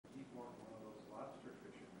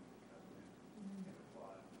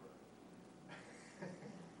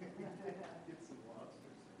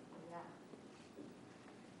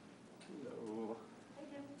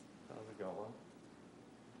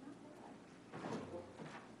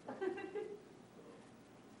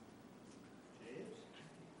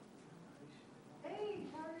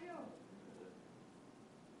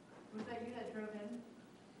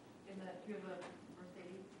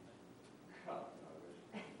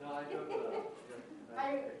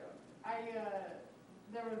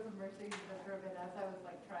There was a Mercedes that drove in as I was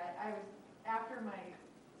like after my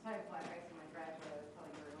side flat race in my graduate, I was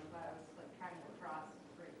telling everyone, but I was like trying to cross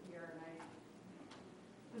right here, and I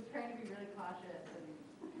was trying to be really cautious, and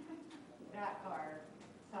that car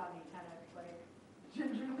saw me kind of like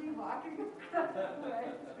gingerly walking across the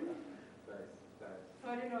way. Nice.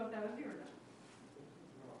 So I didn't know if that was you or not.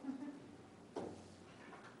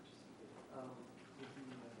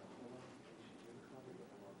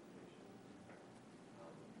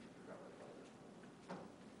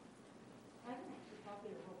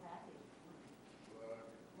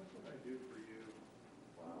 What can I do for you?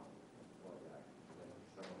 Wow. Well, yeah. Thank you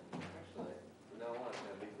so much. Actually, from now on, can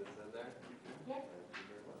I leave this in there? Yes. Thank you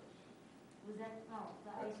very much. Was that, oh,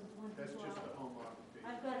 the ice was one. That's just a home occupation.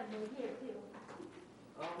 I've got it right here too.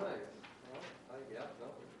 Oh, nice. Well, yeah, no,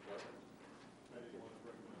 it's perfect. I didn't want to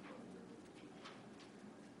bring my money here.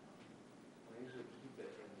 I usually keep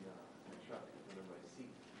it in my truck under my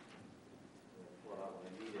seat. And I pull it out when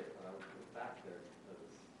I need it, but I would put it back there because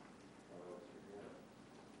I always forget it.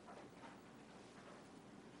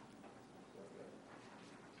 So good.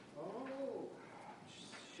 Oh,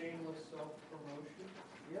 shameless self-promotion.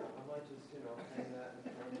 Yeah, I might just, hang that in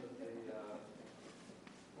front of the,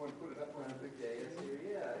 Want to put it up on a big day is here.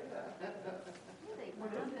 Yeah. What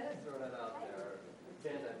is it? Throw that out there. The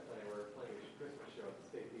band I'm playing, we're playing a Christmas show at the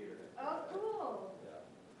State Theater next Oh, week. cool. Yeah.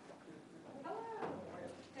 Hello.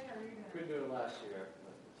 Hey, how are you doing? Couldn't do it last year,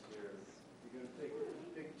 but this year is, You're going to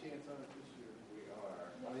take a chance on it this year. we are.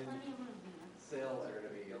 I There's mean, plenty of room here. sales are going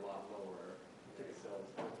to be a lot lower. Ticket sales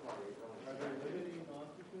are probably Are they limiting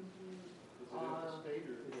occupancy? Is it at the state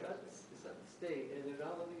or? It's at the state, and they're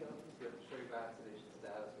not letting you have to show your vaccination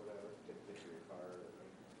status, whatever, take a picture of your card, and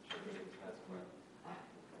show your passport.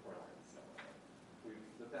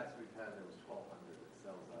 The best we've had there was 1,200 that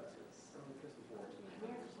sells us. It's 1,400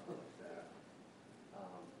 or something like that.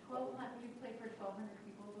 1,200. You played for 1,200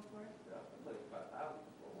 people before? Yeah, I played 5,000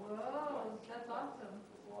 people. Whoa, that's awesome. It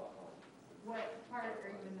was a lot of fun. What part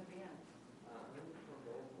are you in the band? I'm a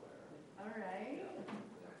trombone player. All right. Yeah,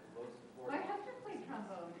 most My important. husband played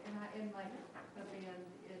trombone in like the band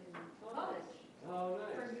in college Oh,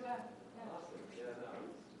 nice. for UF. Awesome. Yeah, no,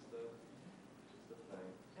 it's just a thing.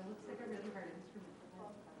 It looks like a really hard instrument.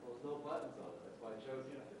 Well, there's no buttons on it. That's why I chose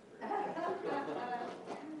it.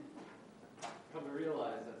 Come to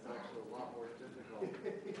realize that's actually a lot more difficult.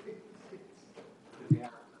 Because you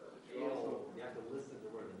have to feel, you have to listen to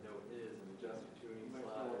where the note is and adjust your tuning You might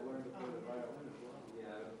slide. still learn to play the violin as well.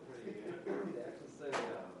 Yeah, it's pretty. They actually say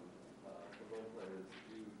trombone players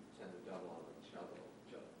do tend to double on the cello.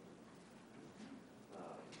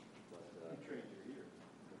 You train your ear.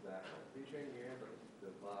 Exactly. You train your ear, but the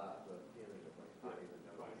feeling of like finding the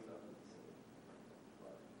note and stuff.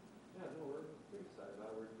 But yeah, no, we're pretty excited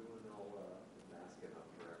about it. We're doing all masking up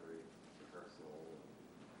for every rehearsal.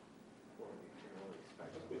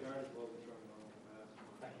 Must be hard as well to try and learn mask.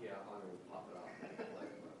 Yeah, I will pop it off.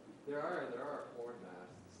 There are horn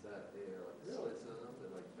masks that they are like Switzerland,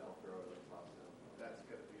 they're like Velcro that pops down. That's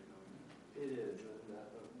got to be annoying. It is,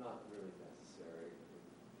 and not really necessary.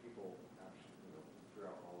 People actually,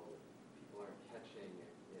 throughout all of it, people aren't catching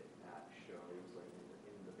it at shows like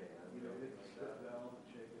in the band. You know, hit the like step that. down and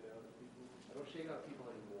shake it out at people. I don't shake out people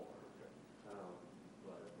anymore,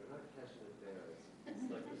 but if they're not catching it there, it's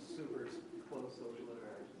like a super close social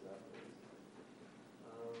interactions afterwards.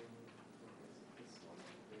 This one,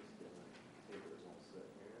 there's the papers all set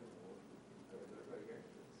here. Everybody here?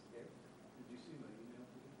 Yeah. Did you see my email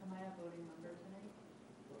today? Am I a voting member tonight?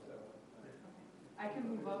 What's that? Okay. I can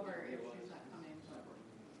move over if she's not coming.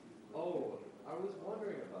 Oh, I was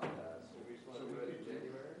wondering about that. So we just want So to we do it in could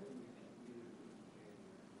January? January.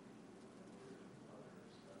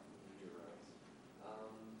 You're right.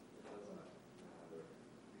 It doesn't matter. We could do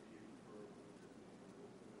that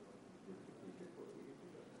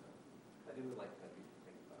now. I do like that people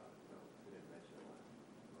think about it. No, we didn't mention it last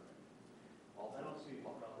time. Also, I don't see any the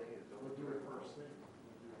problem. thing is, don't We'll do do it it first first. thing.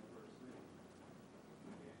 We'll do it first thing.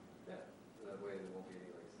 Yeah, so that way there won't be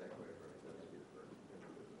any like segue or anything. That'll be the first.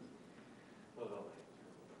 Well, don't make it.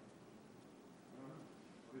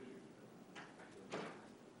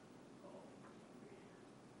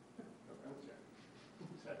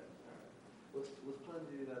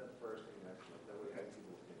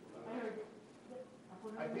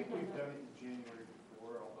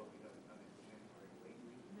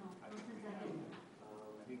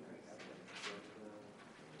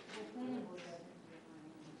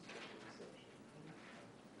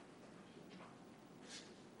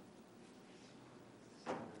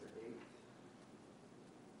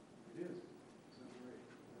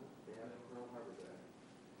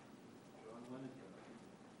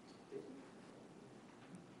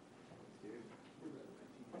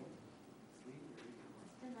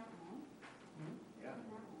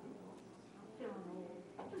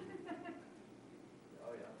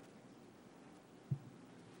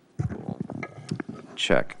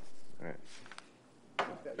 check. All right.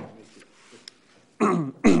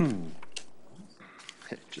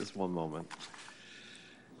 Just one moment.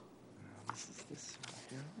 This is this one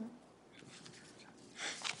here.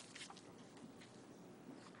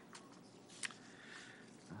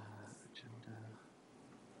 Agenda.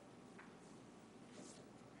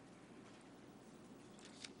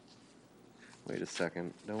 Wait a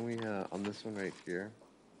second. Don't we, on this one right here,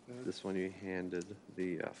 this one you handed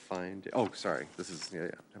the find, oh, sorry, this is, yeah,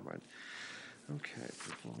 never mind. Okay.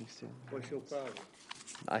 What's your problem?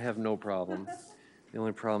 I have no problem. The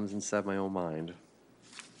only problem is inside my own mind.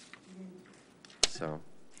 So.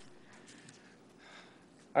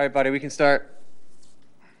 All right, buddy, we can start.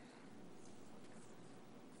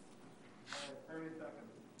 30 seconds.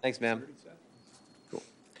 Thanks, ma'am. 30 seconds. Cool.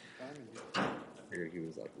 I figured he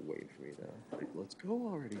was like waiting for me to, like, let's go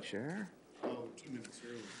already, Chair. Oh, 2 minutes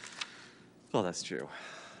early. Well, that's true.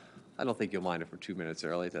 I don't think you'll mind if we're 2 minutes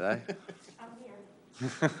early today. I'm here.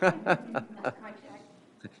 That's my check.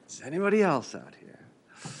 Is anybody else out here?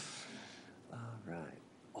 All right.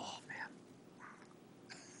 Oh, man.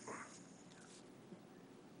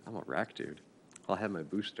 I'm a wreck, dude. Well, I had my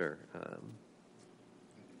booster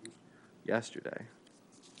yesterday,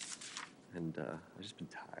 and I've just been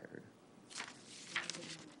tired.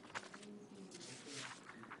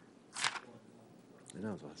 I know,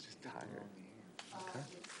 I was just tired. Okay.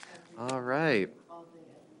 All right. All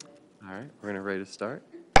right, we're going to ready to start.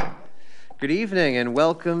 Good evening and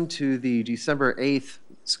welcome to the December 8th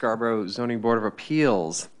Scarborough Zoning Board of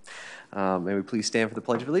Appeals. May we please stand for the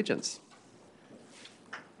Pledge of Allegiance.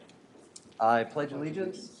 I pledge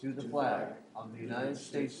allegiance to the flag of the United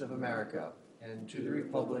States of America and to the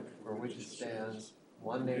republic for which it stands,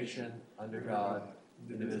 one nation, under God,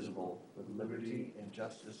 indivisible, with liberty and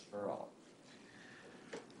justice for all.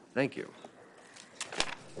 Thank you.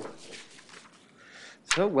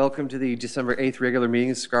 So, welcome to the December 8th regular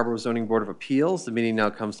meeting of Scarborough Zoning Board of Appeals. The meeting now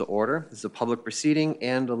comes to order. This is a public proceeding,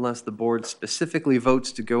 and unless the board specifically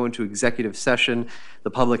votes to go into executive session,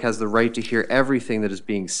 the public has the right to hear everything that is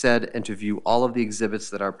being said and to view all of the exhibits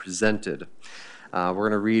that are presented. We're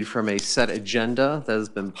going to read from a set agenda that has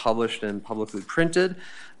been published and publicly printed.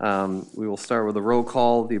 We will start with a roll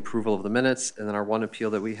call, the approval of the minutes, and then our one appeal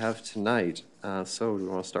that we have tonight. So, do we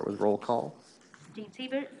want to start with roll call? Dean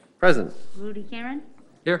Siebert, Present. Rudy Karen,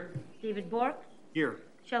 Here. David Bork, Here.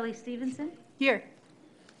 Shelley Stevenson. Here.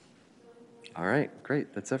 All right,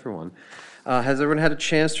 great. That's everyone. Has everyone had a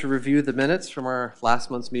chance to review the minutes from our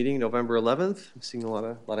last month's meeting, November 11th? I'm seeing a lot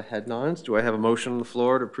of head nods. Do I have a motion on the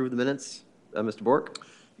floor to approve the minutes? Mr. Bork?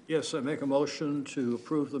 Yes, I make a motion to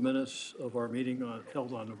approve the minutes of our meeting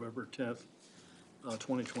held on November 10th,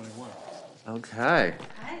 2021. Okay.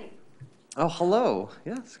 Hi. Oh, hello.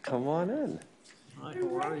 Yes, come on in. Hi,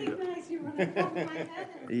 how are you? recognize you when I pop my head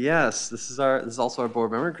in. Yes, this is also our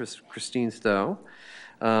board member, Christine Stowe.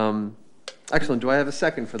 Excellent. Do I have a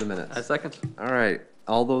second for the minutes? A second. All right.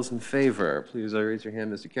 All those in favor, please raise your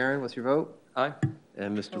hand. Mr. Karen, what's your vote? Aye.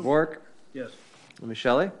 And Mr. Bork? Yes. And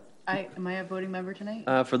Michelle? Am I a voting member tonight?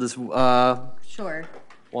 For this, Sure.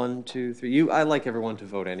 1, 2, 3. I like everyone to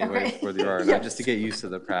vote anyway, Okay. where you are, Yes. just to get used to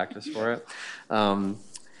the practice for it.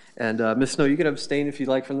 And Ms. Snow, you can abstain if you'd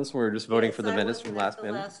like from this one. We're just voting for the minutes from last the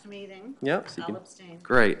minute. last meeting. Yep. So you I'll can, abstain.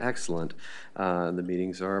 great, excellent. The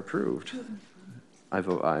meetings are approved. I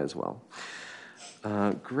vote aye as well.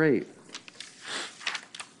 Great.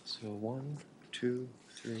 So 1, 2,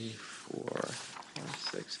 3, 4, 5,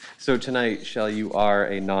 6. So tonight, Shelley, you are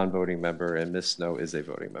a non-voting member, and Ms. Snow is a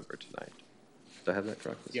voting member tonight. Do I have that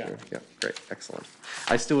correct? Mr. Yeah. Yeah, great, excellent.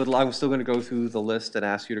 I'm still going to go through the list and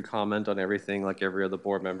ask you to comment on everything like every other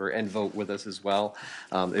board member and vote with us as well.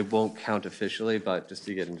 It won't count officially, but just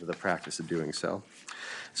to get into the practice of doing so.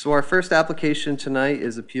 So our first application tonight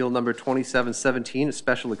is appeal number 2717, a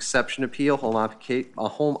special exception appeal,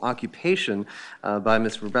 home occupation by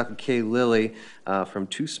Ms. Rebecca K. Lilly from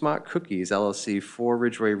Two Smart Cookies, LLC, 4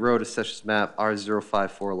 Ridgeway Road, Assessors Map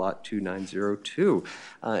R054, Lot 2902.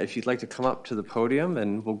 If you'd like to come up to the podium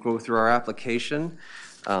and we'll go through our application.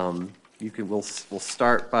 We'll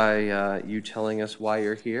start by you telling us why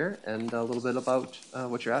you're here and a little bit about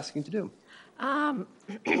what you're asking to do.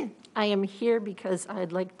 I am here because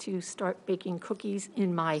I'd like to start baking cookies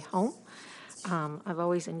in my home. I've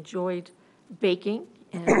always enjoyed baking,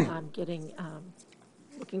 and I'm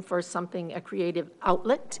looking for something, a creative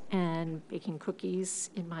outlet, and baking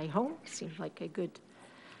cookies in my home seemed like a good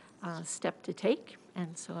step to take,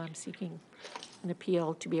 and so I'm seeking an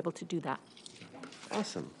appeal to be able to do that.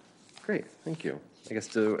 Awesome. Great. Thank you. I guess,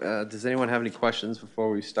 does anyone have any questions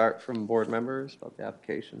before we start from board members about the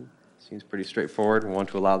application? Seems pretty straightforward. We want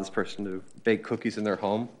to allow this person to bake cookies in their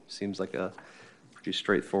home. Seems like a pretty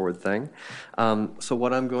straightforward thing. So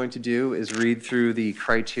what I'm going to do is read through the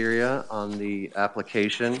criteria on the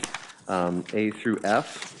application, A through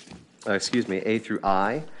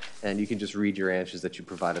I, and you can just read your answers that you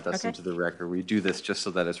provided us Okay. into the record. We do this just so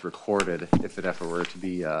that it's recorded if it ever were to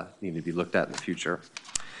be need to be looked at in the future.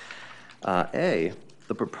 A,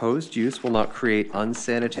 the proposed use will not create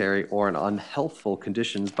unsanitary or unhealthful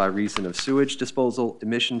conditions by reason of sewage disposal,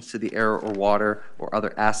 emissions to the air or water, or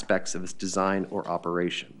other aspects of its design or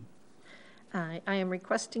operation. I am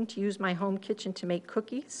requesting to use my home kitchen to make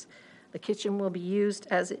cookies. The kitchen will be used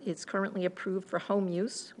as it is currently approved for home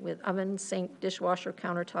use, with oven, sink, dishwasher,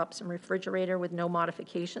 countertops, and refrigerator with no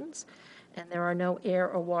modifications, and there are no air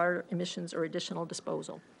or water emissions or additional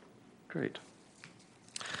disposal. Great.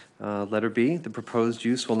 Letter B, the proposed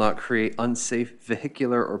use will not create unsafe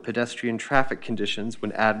vehicular or pedestrian traffic conditions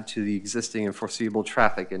when added to the existing and foreseeable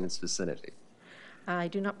traffic in its vicinity. I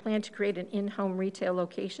do not plan to create an in-home retail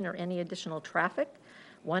location or any additional traffic.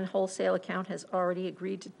 One wholesale account has already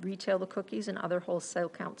agreed to retail the cookies, and other wholesale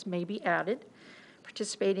accounts may be added.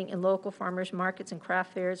 Participating in local farmers markets and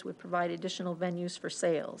craft fairs would provide additional venues for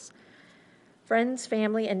sales. Friends,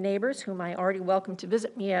 family, and neighbors whom I already welcome to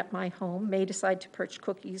visit me at my home may decide to purchase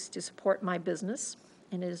cookies to support my business,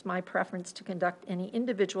 and it is my preference to conduct any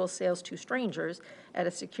individual sales to strangers at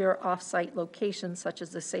a secure off-site location such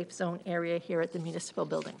as the safe zone area here at the municipal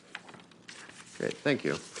building. Great, thank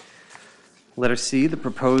you. Letter C, the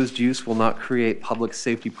proposed use will not create public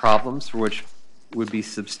safety problems for which would be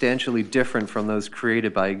substantially different from those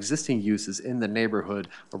created by existing uses in the neighborhood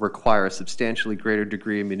or require a substantially greater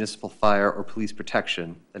degree of municipal fire or police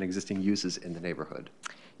protection than existing uses in the neighborhood.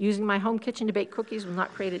 Using my home kitchen to bake cookies will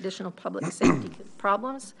not create additional public safety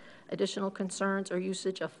problems. Additional concerns or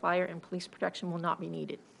usage of fire and police protection will not be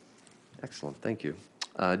needed. Excellent, thank you.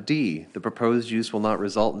 D, the proposed use will not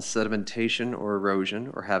result in sedimentation or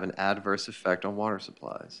erosion or have an adverse effect on water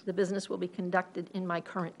supplies. The business will be conducted in my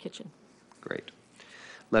current kitchen. Great.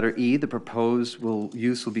 Letter E, the proposed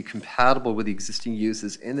use will be compatible with the existing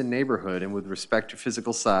uses in the neighborhood and with respect to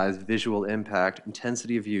physical size, visual impact,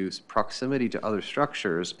 intensity of use, proximity to other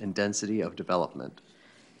structures, and density of development.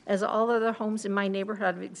 As all other homes in my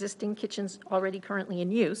neighborhood have existing kitchens already currently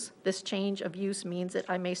in use, this change of use means that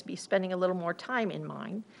I may be spending a little more time in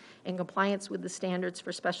mine. In compliance with the standards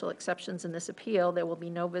for special exceptions in this appeal, there will be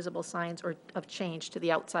no visible signs of change to the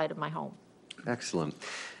outside of my home. Excellent.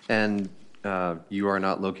 And you are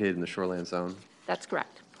not located in the shoreline zone? That's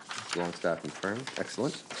correct. Long staff and firm.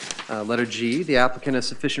 Excellent. Letter G, the applicant has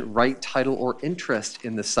sufficient right, title, or interest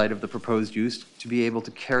in the site of the proposed use to be able to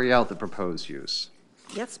carry out the proposed use.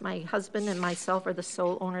 Yes, my husband and myself are the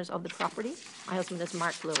sole owners of the property. My husband is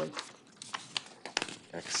Mark Lilly.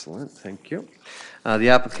 Excellent, thank you. The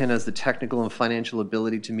applicant has the technical and financial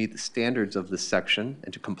ability to meet the standards of this section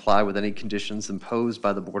and to comply with any conditions imposed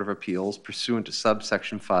by the Board of Appeals pursuant to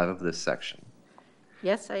subsection 5 of this section.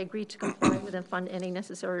 Yes, I agree to comply with and fund any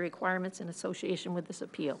necessary requirements in association with this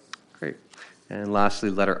appeal. Great. And lastly,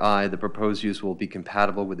 letter I, the proposed use will be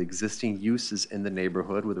compatible with existing uses in the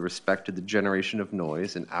neighborhood with respect to the generation of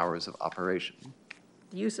noise and hours of operation.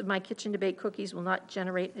 The use of my kitchen to bake cookies will not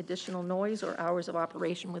generate additional noise or hours of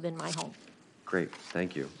operation within my home. Great,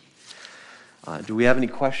 thank you. Do we have any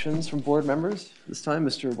questions from board members this time?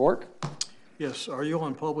 Mr. Bork? Yes, are you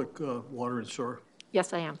on public water and sewer?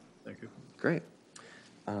 Yes, I am. Thank you. Great.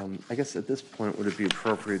 I guess at this point, would it be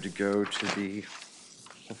appropriate to go to the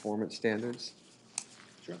performance standards?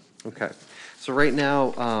 Sure. Okay. So right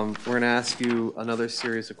now, we're going to ask you another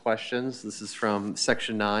series of questions. This is from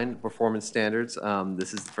Section 9, Performance Standards.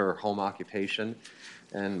 This is for home occupation.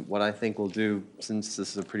 And what I think we'll do, since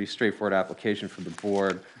this is a pretty straightforward application for the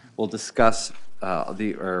board, we'll discuss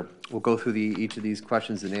we'll go through each of these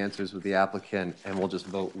questions and answers with the applicant, and we'll just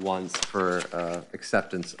vote once for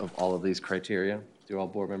acceptance of all of these criteria. Do all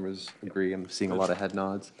board members agree? I'm seeing a lot of head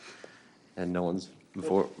nods, and no one's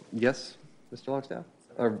before. Yes, Mr. Longstaff?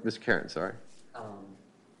 Or Mr. Karen, sorry.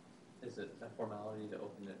 Is it a formality to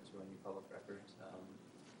open it to any public records?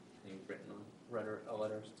 Any written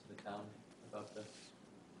letters to the town about this?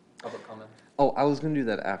 Public comment? Oh, I was going to do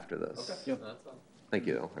that after this. Okay, Yep. no, that's fine. Thank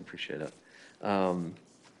you, I appreciate it.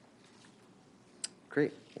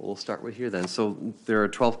 Great, we'll start with here then. So there are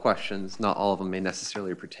 12 questions. Not all of them may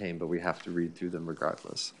necessarily pertain, but we have to read through them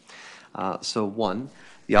regardless. So 1,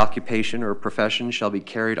 the occupation or profession shall be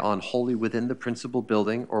carried on wholly within the principal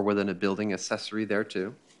building or within a building accessory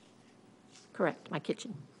thereto. Correct, my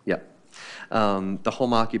kitchen. Yep. The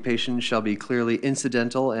home occupation shall be clearly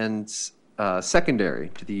incidental and secondary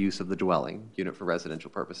to the use of the dwelling unit for residential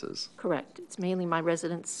purposes. Correct. It's mainly my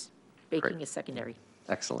residence. Baking Great. is secondary.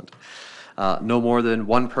 Excellent. No more than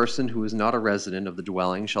one person who is not a resident of the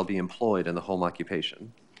dwelling shall be employed in the home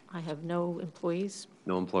occupation. I have no employees.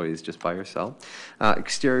 No employees, just by yourself.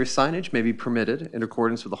 Exterior signage may be permitted in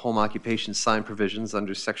accordance with the home occupation sign provisions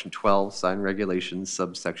under Section 12, sign regulations,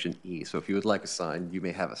 subsection E. So if you would like a sign, you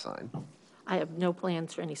may have a sign. I have no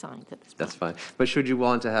plans for any signs at this point. That's fine. But should you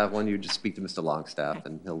want to have one, you just speak to Mr. Longstaff,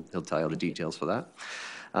 and he'll tell you the details for that.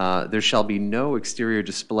 There shall be no exterior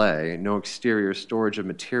display, no exterior storage of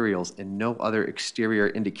materials, and no other exterior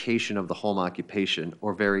indication of the home occupation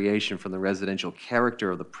or variation from the residential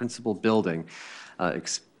character of the principal building,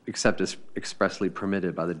 except as expressly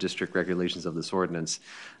permitted by the district regulations of this ordinance.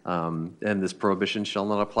 And this prohibition shall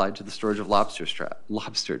not apply to the storage of lobster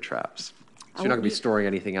traps. So you're not going to be storing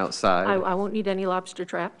anything outside? I won't need any lobster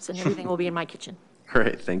traps, and everything will be in my kitchen.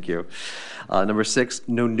 Great, thank you. Number 6,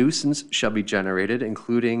 no nuisance shall be generated,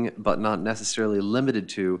 including but not necessarily limited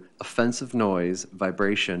to offensive noise,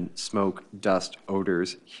 vibration, smoke, dust,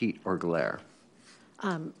 odors, heat, or glare.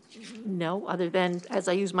 No, other than, as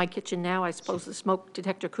I use my kitchen now, I suppose the smoke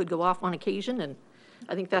detector could go off on occasion, and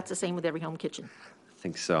I think that's the same with every home kitchen. I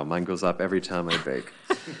think so. Mine goes up every time I bake.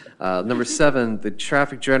 Number 7, the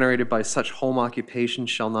traffic generated by such home occupation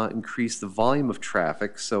shall not increase the volume of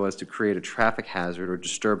traffic so as to create a traffic hazard or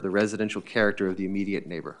disturb the residential character of the immediate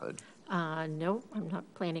neighborhood. No, I'm not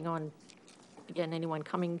planning on, again, anyone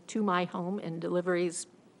coming to my home, and deliveries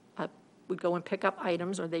would go and pick up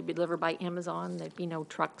items, or they'd be delivered by Amazon. There'd be no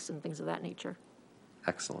trucks and things of that nature.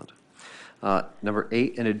 Excellent. Number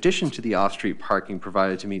 8, in addition to the off-street parking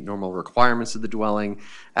provided to meet normal requirements of the dwelling,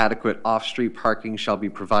 adequate off-street parking shall be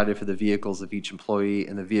provided for the vehicles of each employee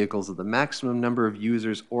and the vehicles of the maximum number of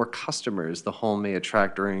users or customers the home may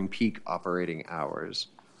attract during peak operating hours.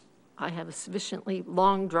 I have a sufficiently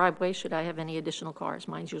long driveway should I have any additional cars.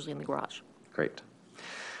 Mine's usually in the garage. Great.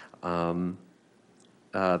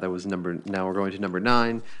 That was now we're going to number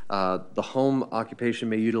 9. The home occupation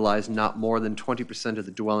may utilize not more than 20% of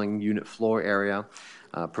the dwelling unit floor area,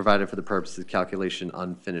 provided for the purposes of calculation.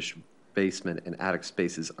 Unfinished basement and attic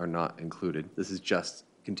spaces are not included. This is just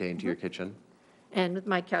contained to your kitchen? And with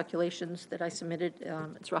my calculations that I submitted,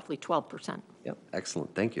 it's roughly 12%. Yep,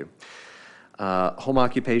 excellent, thank you. Home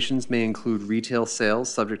occupations may include retail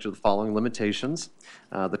sales, subject to the following limitations.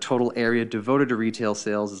 The total area devoted to retail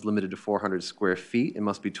sales is limited to 400 square feet and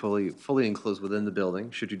must be fully enclosed within the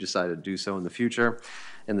building, should you decide to do so in the future.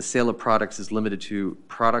 And the sale of products is limited to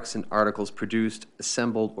products and articles produced,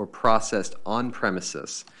 assembled, or processed on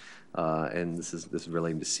premises. And this is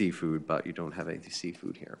relating to seafood, but you don't have any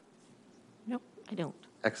seafood here. Nope, I don't.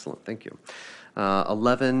 Excellent, thank you.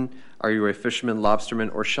 11, are you a fisherman,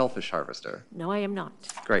 lobsterman, or shellfish harvester? No, I am not.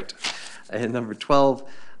 Great. And number 12,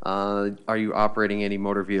 are you operating any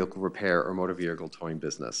motor vehicle repair or motor vehicle towing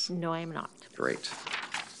business? No, I am not. Great.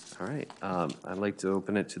 All right. I'd like to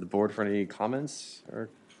open it to the board for any comments or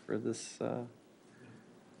for this. No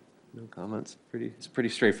comments. It's pretty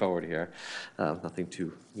straightforward here. Nothing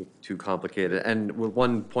too complicated. And with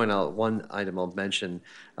one item I'll mention.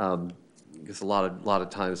 Because a lot of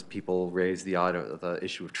times people raise the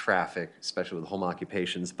issue of traffic, especially with home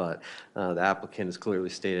occupations, but the applicant has clearly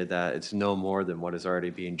stated that it's no more than what is already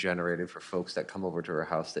being generated for folks that come over to her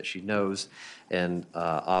house that she knows, and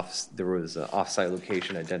there was an off-site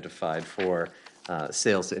location identified for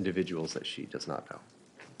sales to individuals that she does not know.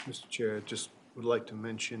 Mr. Chair, I just would like to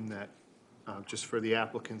mention that, just for the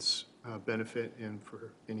applicant's benefit and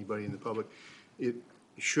for anybody in the public, it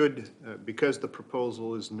should, because the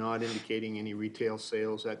proposal is not indicating any retail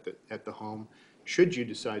sales at the home, should you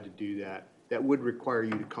decide to do that, that would require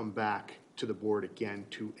you to come back to the board again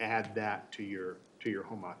to add that to your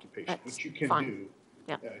home occupation, That's which you can fine. do.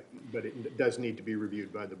 Yeah. But it does need to be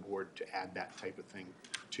reviewed by the board to add that type of thing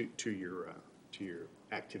to your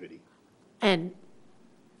activity. And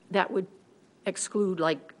that would exclude,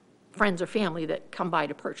 like, friends or family that come by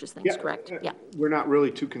to purchase things, correct? Yeah. We're not really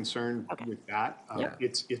too concerned Okay. with that. Yep.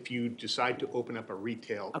 It's if you decide to open up a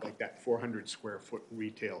retail, Okay. like that 400 square foot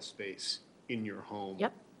retail space in your home.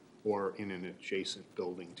 Yep. Or in an adjacent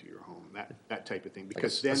building to your home, that type of thing. Like a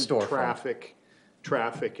Because then storefront.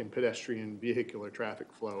 traffic and pedestrian vehicular traffic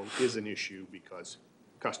flow is an issue because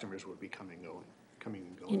customers would be coming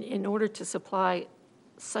and going. In order to supply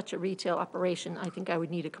such a retail operation, I think I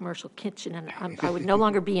would need a commercial kitchen, and I would no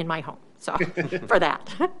longer be in my home, so, for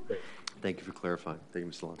that. Thank you for clarifying. Thank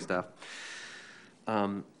you, Mr. Longstaff.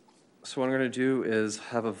 So what I'm going to do is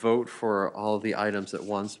have a vote for all of the items at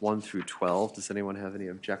once, 1 through 12. Does anyone have any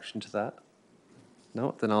objection to that?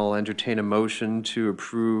 No, then I'll entertain a motion to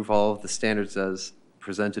approve all of the standards as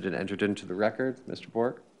presented and entered into the record. Mr.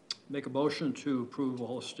 Bork? Make a motion to approve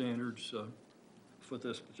all standards for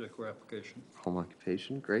this particular application. Home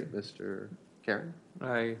occupation, great. Mr. Karen?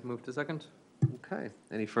 I move to second. Okay,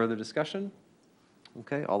 any further discussion?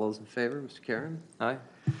 Okay, all those in favor, Mr. Karen? Aye.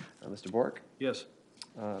 Mr. Bork? Yes.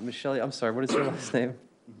 Ms. Shelley, I'm sorry, what is your last name?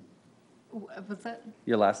 What's that?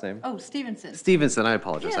 Your last name? Oh, Stevenson. Stevenson, I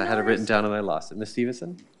apologize. Yeah, I no had it written worries. down and I lost it. Ms.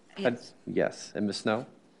 Stevenson? Yes. Yes, and Ms. Snow?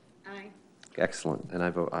 Aye. Excellent, and I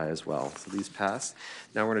vote aye as well. So these pass.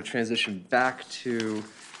 Now we're going to transition back to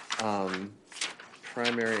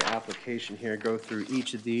primary application here, go through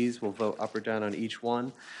each of these. We'll vote up or down on each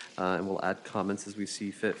one, and we'll add comments as we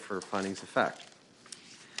see fit for findings of fact.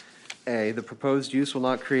 A, the proposed use will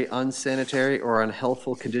not create unsanitary or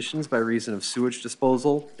unhealthful conditions by reason of sewage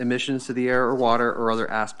disposal, emissions to the air or water, or other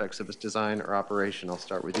aspects of its design or operation. I'll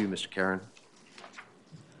start with you, Mr. Karen.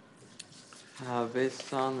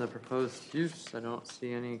 Based on the proposed use, I don't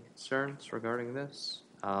see any concerns regarding this.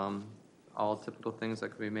 All typical things that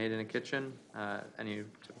could be made in a kitchen, any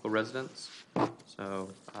typical residence. So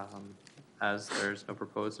as there's no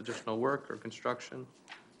proposed additional work or construction,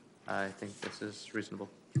 I think this is reasonable.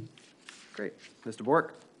 Great. Mr.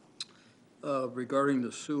 Bork? Regarding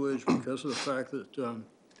the sewage, because of the fact that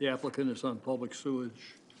the applicant is on public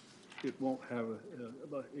sewage, it won't have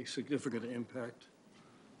a significant impact.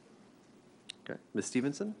 Okay. Ms.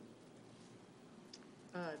 Stevenson?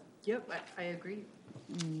 Yep, I agree.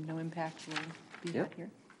 No impact will be Yep. had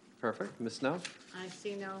here. Perfect. Ms. Snow? I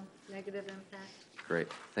see no negative impact.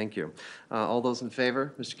 Great, thank you. All those in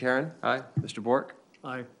favor, Mr. Karen? Aye. Mr. Bork?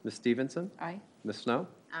 Aye. Ms. Stevenson? Aye. Ms. Snow?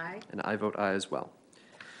 Aye. And I vote aye as well.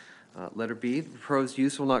 Letter B, the proposed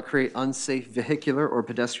use will not create unsafe vehicular or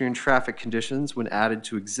pedestrian traffic conditions when added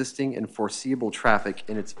to existing and foreseeable traffic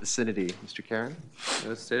in its vicinity. Mr. Karen? It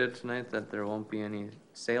was stated tonight that there won't be any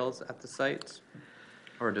sales at the site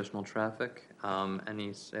or additional traffic.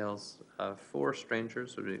 Any sales for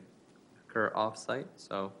strangers would occur off-site,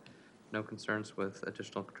 so no concerns with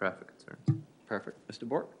additional traffic concerns. Perfect. Mr.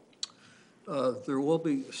 Bork? There will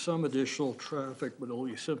be some additional traffic, but it'll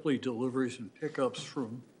be simply deliveries and pickups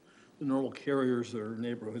from the normal carriers that are in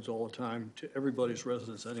neighborhoods all the time to everybody's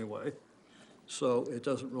residence anyway. So it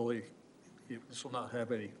doesn't really, this will not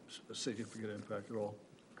have any significant impact at all.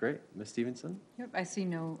 Great. Ms. Stevenson? Yep, I see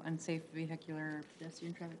no unsafe vehicular or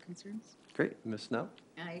pedestrian traffic concerns. Great. Ms. Snow?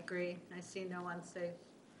 I agree. I see no unsafe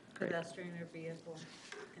Great. pedestrian or vehicle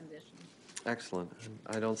conditions. Excellent.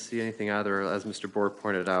 I don't see anything either. As Mr. Bork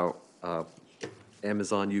pointed out,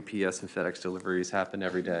 Amazon, UPS, and FedEx deliveries happen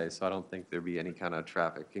every day, so I don't think there'd be any kind of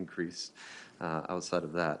traffic increase outside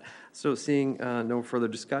of that. So seeing no further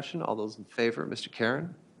discussion, all those in favor, Mr.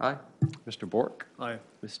 Karen? Aye. Mr. Bork? Aye.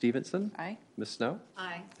 Ms. Stevenson? Aye. Ms. Snow?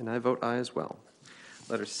 Aye. And I vote aye as well.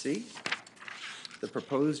 Letter C, the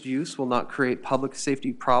proposed use will not create public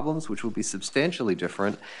safety problems which will be substantially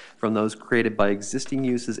different from those created by existing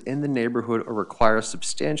uses in the neighborhood or require a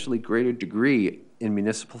substantially greater degree in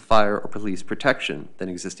municipal fire or police protection than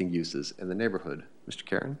existing uses in the neighborhood. Mr.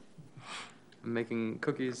 Karen? Making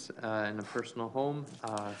cookies in a personal home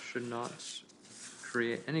should not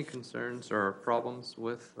create any concerns or problems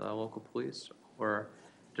with local police or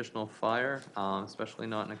additional fire, especially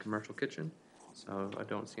not in a commercial kitchen. So I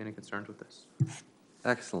don't see any concerns with this.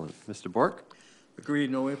 Excellent. Mr. Bork? Agreed,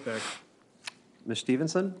 no impact. Ms.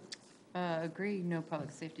 Stevenson? Agree, no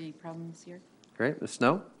public safety problems here. Great. Ms.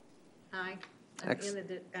 Snow? Aye. Ex-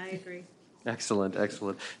 I agree. Excellent,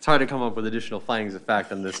 excellent. It's hard to come up with additional findings of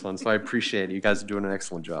fact on this one, so I appreciate it. You guys are doing an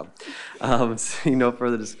excellent job. Seeing no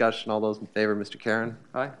further discussion, all those in favor, Mr. Karen?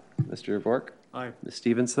 Aye. Mr. Bork? Aye. Ms.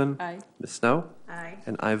 Stevenson? Aye. Ms. Snow? Aye.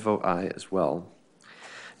 And I vote aye as well.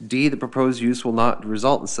 D, the proposed use will not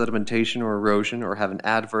result in sedimentation or erosion or have an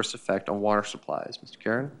adverse effect on water supplies. Mr.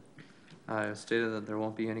 Karen? I stated that there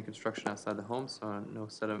won't be any construction outside the home, so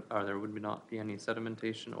there would not be any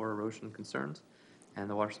sedimentation or erosion concerns. And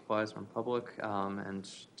the water supplies are public and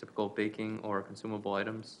typical baking or consumable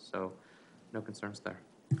items, so no concerns there.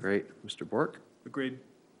 Great. Mr. Bork? Agreed.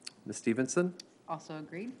 Ms. Stevenson? Also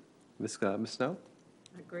agreed. Ms. Snow?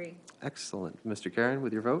 Agree. Excellent. Mr. Karen,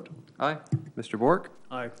 with your vote? Aye. Mr. Bork?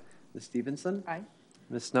 Aye. Ms. Stevenson? Aye.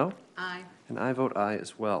 Ms. Snow? Aye. And I vote aye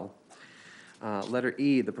as well. Letter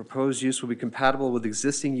E, the proposed use will be compatible with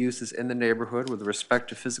existing uses in the neighborhood with respect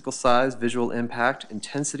to physical size, visual impact,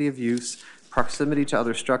 intensity of use, proximity to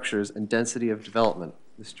other structures, and density of development.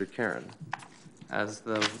 Mr. Karen. As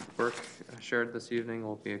the work shared this evening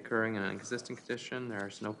will be occurring in an existing condition, there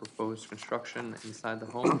is no proposed construction inside the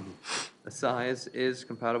home. The size is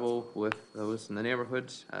compatible with those in the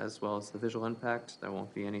neighborhood, as well as the visual impact. There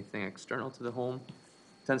won't be anything external to the home.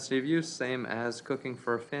 Intensity of use, same as cooking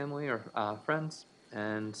for a family or friends,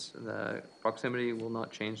 and the proximity will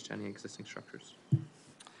not change to any existing structures.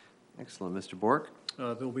 Excellent. Mr. Bork?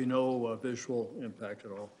 There'll be no visual impact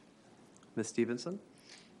at all. Ms. Stevenson?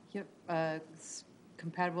 Yep, it's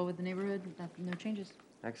compatible with the neighborhood, no changes.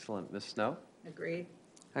 Excellent. Ms. Snow? Agreed.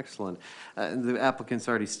 Excellent. And the applicant's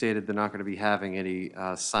already stated they're not going to be having any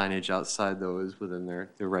signage outside those within their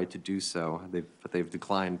right to do so. But they've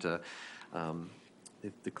declined that.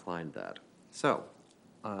 So,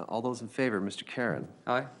 all those in favor, Mr. Karen?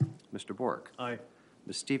 Aye. Mr. Bork? Aye.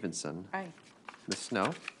 Ms. Stevenson? Aye. Ms.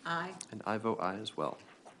 Snow? Aye. And I vote aye as well.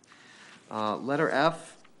 Letter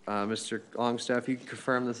F, Mr. Longstaff, you can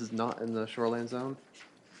confirm this is not in the shoreline zone?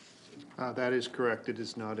 That is correct. It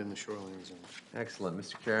is not in the shoreline zone. Excellent.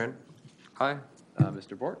 Mr. Karen? Aye.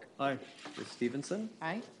 Mr. Bork? Aye. Ms. Stevenson?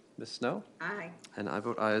 Aye. Ms. Snow? Aye. And I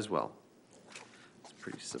vote aye as well. It's a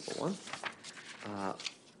pretty simple one.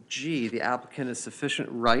 G, the applicant has sufficient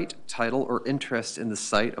right, title, or interest in the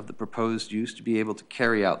site of the proposed use to be able to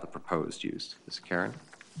carry out the proposed use. Ms. Karen?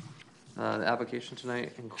 The application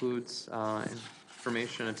tonight includes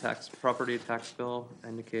information, a property tax bill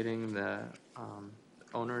indicating the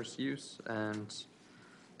owner's use and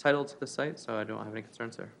title to the site, so I don't have any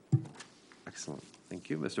concerns there. Excellent. Thank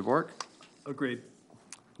you. Mr. Bork? Agreed.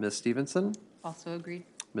 Ms. Stevenson? Also agreed.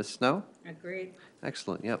 Ms. Snow? Agreed.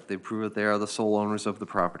 Excellent. Yep, they prove that they are the sole owners of the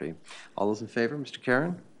property. All those in favor, Mr.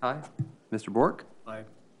 Karen? Aye. Mr. Bork? Aye.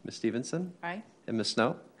 Ms. Stevenson? Aye. And Ms.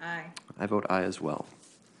 Snow? Aye. I vote aye as well.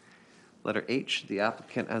 Letter H, the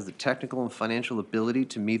applicant has the technical and financial ability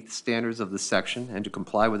to meet the standards of this section and to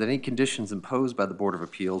comply with any conditions imposed by the Board of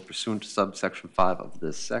Appeals pursuant to subsection 5 of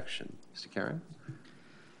this section. Mr. Karen?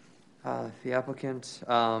 The applicant,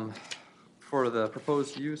 for the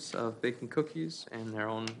proposed use of baking cookies in their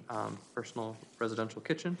own personal residential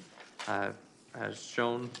kitchen, has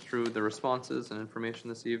shown through the responses and information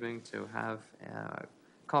this evening to have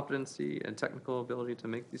competency and technical ability to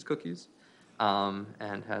make these cookies,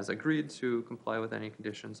 and has agreed to comply with any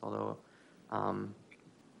conditions, although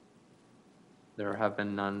there have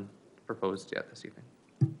been none proposed yet this evening.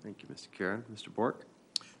 Thank you, Mr. Karen. Mr. Bork?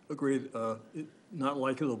 Agreed. Not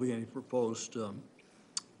likely there'll be any proposed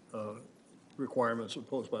requirements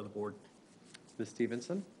imposed by the board. Ms.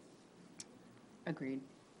 Stevenson? Agreed.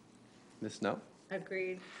 Ms. Snow?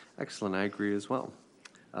 Agreed. Excellent. I agree as well.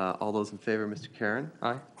 All those in favor, Mr. Karen?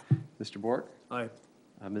 Aye. Mr. Bork? Aye.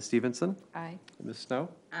 Ms. Stevenson? Aye. Ms. Snow?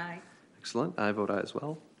 Aye. Excellent. I vote aye as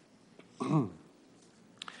well.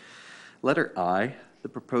 Letter I, the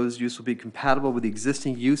proposed use will be compatible with the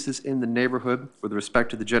existing uses in the neighborhood with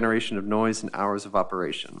respect to the generation of noise and hours of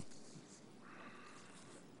operation.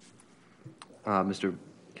 Mr.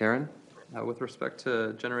 Karen? With respect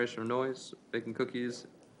to generation of noise, baking cookies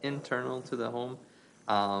internal to the home,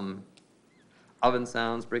 oven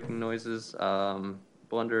sounds, breaking noises,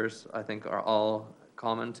 blenders, I think are all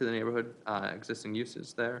common to the neighborhood, existing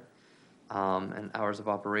uses there. And hours of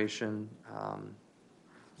operation,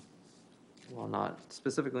 while not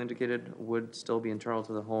specifically indicated, would still be internal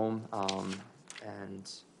to the home, and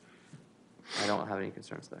I don't have any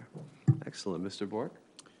concerns there. Excellent. Mr. Bork?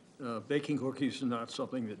 Baking cookies is not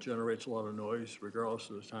something that generates a lot of noise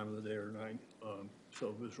regardless of the time of the day or night,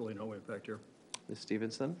 so there's really no impact here. Ms.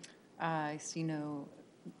 Stevenson? I see no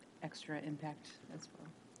extra impact as well.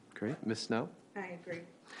 Great. Ms. Snow? I agree.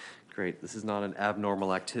 Great. This is not an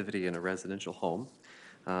abnormal activity in a residential home.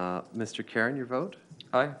 Mr. Karen, your vote?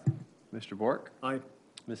 Aye. Mr. Bork? Aye.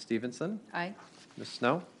 Ms. Stevenson? Aye. Ms.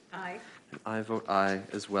 Snow? Aye. And I vote aye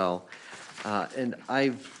as well.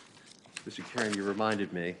 Mr. Karen, you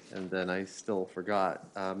reminded me, and then I still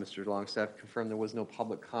forgot. Mr. Longstaff confirmed there was no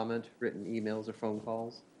public comment, written emails or phone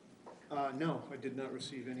calls? No, I did not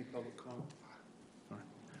receive any public comment.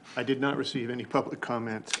 I did not receive any public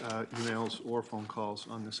comment, emails or phone calls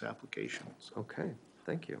on this application. So. Okay,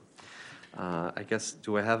 thank you. I guess,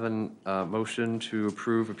 do I have a motion to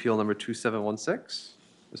approve appeal number 2716?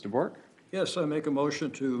 Mr. Bork? Yes, I make a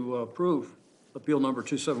motion to approve appeal number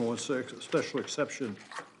 2716, a special exception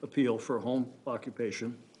appeal for home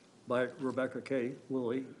occupation by Rebecca K.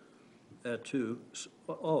 Lilly at 2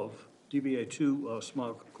 of DBA 2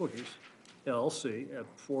 Smile Cookies LLC at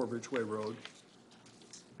 4 Ridgeway Road.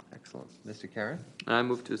 Excellent. Mr. Karen? I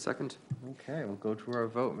move to second. Okay, we'll go to our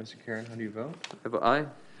vote. Mr. Karen, how do you vote? I vote aye.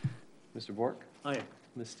 Mr. Bork? Aye.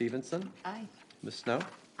 Ms. Stevenson? Aye. Ms. Snow?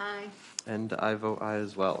 Aye. And I vote aye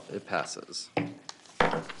as well. It passes.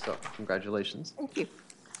 So, congratulations. Thank you.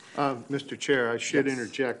 Mr. Chair, I should Yes.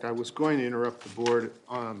 interject. I was going to interrupt the board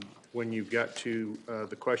when you got to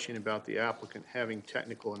the question about the applicant having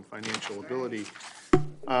technical and financial ability.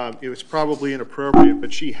 It was probably inappropriate,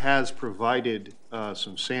 but she has provided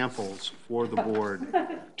some samples for the board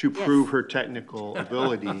to prove her technical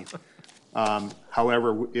ability.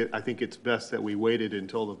 However, I think it's best that we waited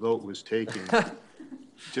until the vote was taken,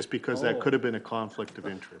 just because that could have been a conflict of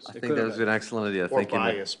interest. I think that was an excellent idea. Or Thank you,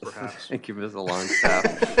 bias, perhaps. Thank you, Mr.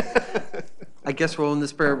 Longstaff. I guess we're in the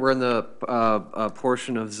spirit, we're in the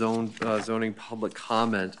portion of zoning public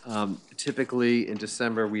comment. Typically, in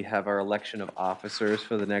December, we have our election of officers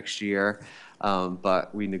for the next year,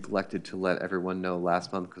 but we neglected to let everyone know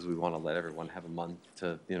last month because we want to let everyone have a month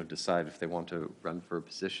to, decide if they want to run for a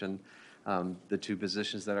position. The two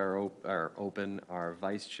positions that are open are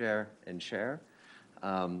vice chair and chair.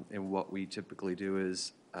 And what we typically do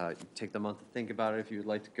is take the month to think about it if you would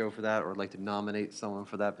like to go for that or would like to nominate someone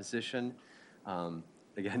for that position.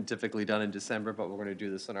 Again, typically done in December, but we're going to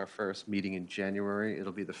do this on our first meeting in January.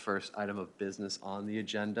 It'll be the first item of business on the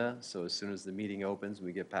agenda. So as soon as the meeting opens,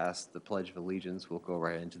 we get past the Pledge of Allegiance, we'll go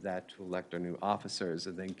right into that to elect our new officers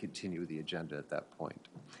and then continue the agenda at that point.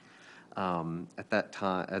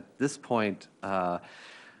 At this point,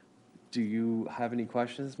 do you have any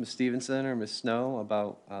questions, Ms. Stevenson or Ms. Snow,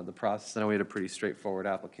 about the process? I know we had a pretty straightforward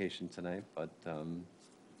application tonight, but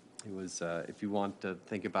it was, if you want to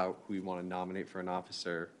think about who you want to nominate for an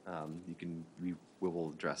officer, we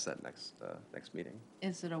will address that next meeting.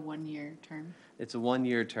 Is it a one-year term? It's a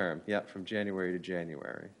one-year term, yep, from January to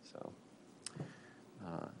January, so.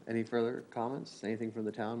 Any further comments? Anything from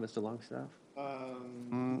the town, Mr. Longstaff?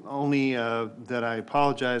 Only that I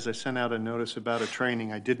apologize. I sent out a notice about a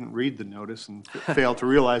training. I didn't read the notice and failed to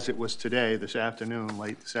realize it was today, late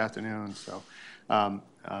this afternoon. So,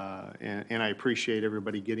 and I appreciate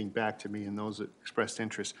everybody getting back to me and those that expressed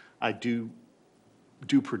interest. I do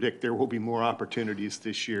predict there will be more opportunities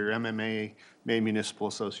this year. MMA, Maine Municipal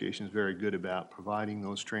Association, is very good about providing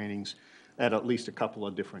those trainings at least a couple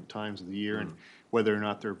of different times of the year. And whether or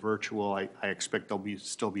not they're virtual, I expect they'll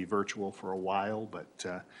still be virtual for a while,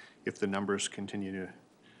 but if the numbers continue to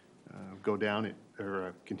go down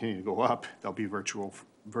or continue to go up, they'll be virtual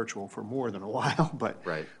for more than a while. But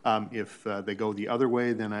Right. If they go the other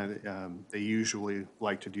way, then they usually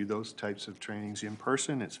like to do those types of trainings in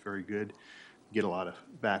person. It's very good. Get a lot of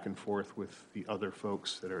back and forth with the other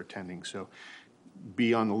folks that are attending. So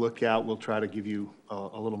be on the lookout. We'll try to give you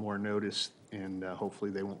a little more notice, and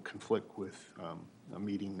hopefully they won't conflict with a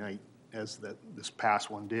meeting night as this past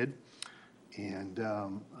one did. And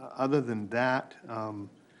other than that,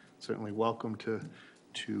 certainly welcome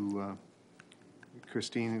to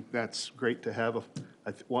Christine. That's great to have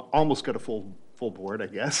almost got a full board, I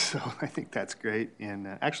guess. So I think that's great. And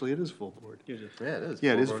actually, it is full board. Yeah, it is.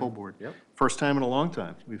 Yeah, it is full board. Yep. First time in a long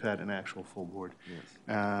time we've had an actual full board. Yes.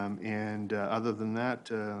 And other than that,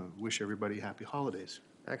 wish everybody happy holidays.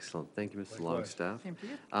 Excellent. Thank you, Mr. Likewise. Longstaff. Same for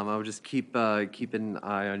you. I would just keep an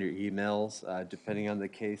eye on your emails, depending on the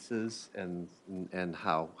cases and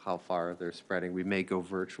how far they're spreading. We may go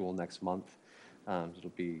virtual next month.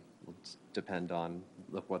 Will depend on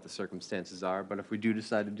what the circumstances are. But if we do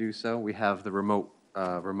decide to do so, we have the remote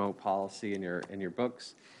policy in your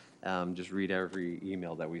books. Just read every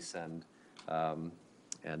email that we send,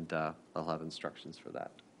 and I'll have instructions for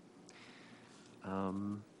that.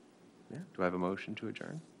 Yeah. Do I have a motion to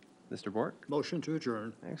adjourn? Mr. Bork? Motion to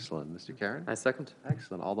adjourn. Excellent. Mr. Karen? I second.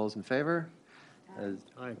 Excellent. All those in favor?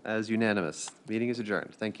 Aye. As unanimous. Meeting is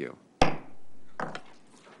adjourned. Thank you.